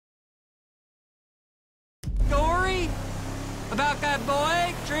About that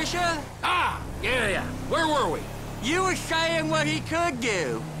boy, Trisha? Ah, yeah. Where were we? You were saying what he could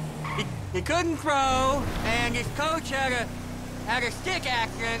do. He couldn't throw, and his coach had a stick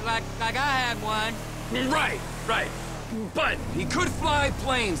accident like I had one. Right. But he could fly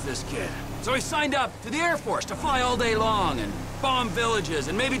planes, this kid. So he signed up to the Air Force to fly all day long and bomb villages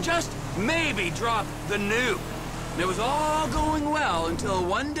and maybe, just maybe, drop the nuke. And it was all going well until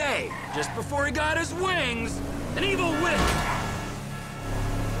one day, just before he got his wings, an evil witch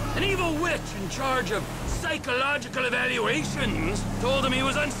in charge of psychological evaluations told him he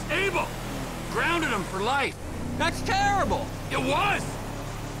was unstable. Grounded him for life. That's terrible. It was!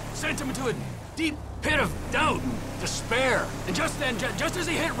 Sent him into a deep pit of doubt and despair. And just then, just as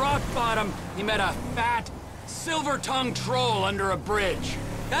he hit rock bottom, he met a fat, silver-tongued troll under a bridge.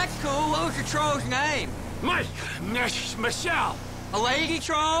 That's cool. What was the troll's name? Michelle. A lady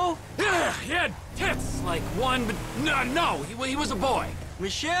troll? Yeah, he had tits like one, but no, he was a boy.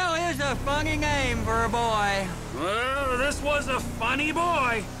 Michelle is a funny name for a boy. Well, this was a funny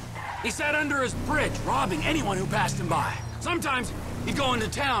boy. He sat under his bridge, robbing anyone who passed him by. Sometimes he'd go into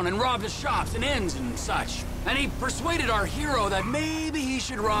town and rob the shops and inns and such. And he persuaded our hero that maybe he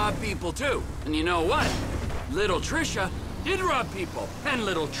should rob people too. And you know what? Little Trisha did rob people, and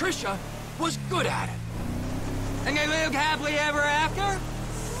little Trisha was good at it. And they lived happily ever after?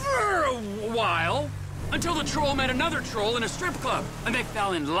 For a while. Until the troll met another troll in a strip club, and they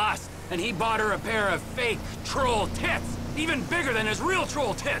fell in lust. And he bought her a pair of fake troll tits, even bigger than his real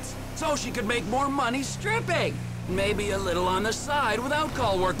troll tits, so she could make more money stripping. Maybe a little on the side without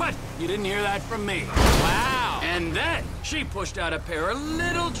call work, but you didn't hear that from me. Wow. And then she pushed out a pair of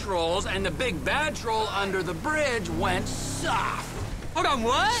little trolls, and the big bad troll under the bridge went soft. Hold on,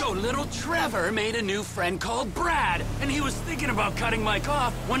 what? So little Trevor made a new friend called Brad, and he was thinking about cutting Mike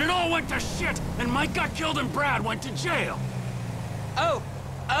off when it all went to shit, and Mike got killed and Brad went to jail.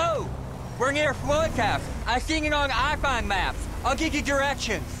 Oh, we're near Floyd House. I've seen it on iPhone maps. I'll give you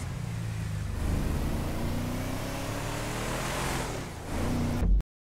directions.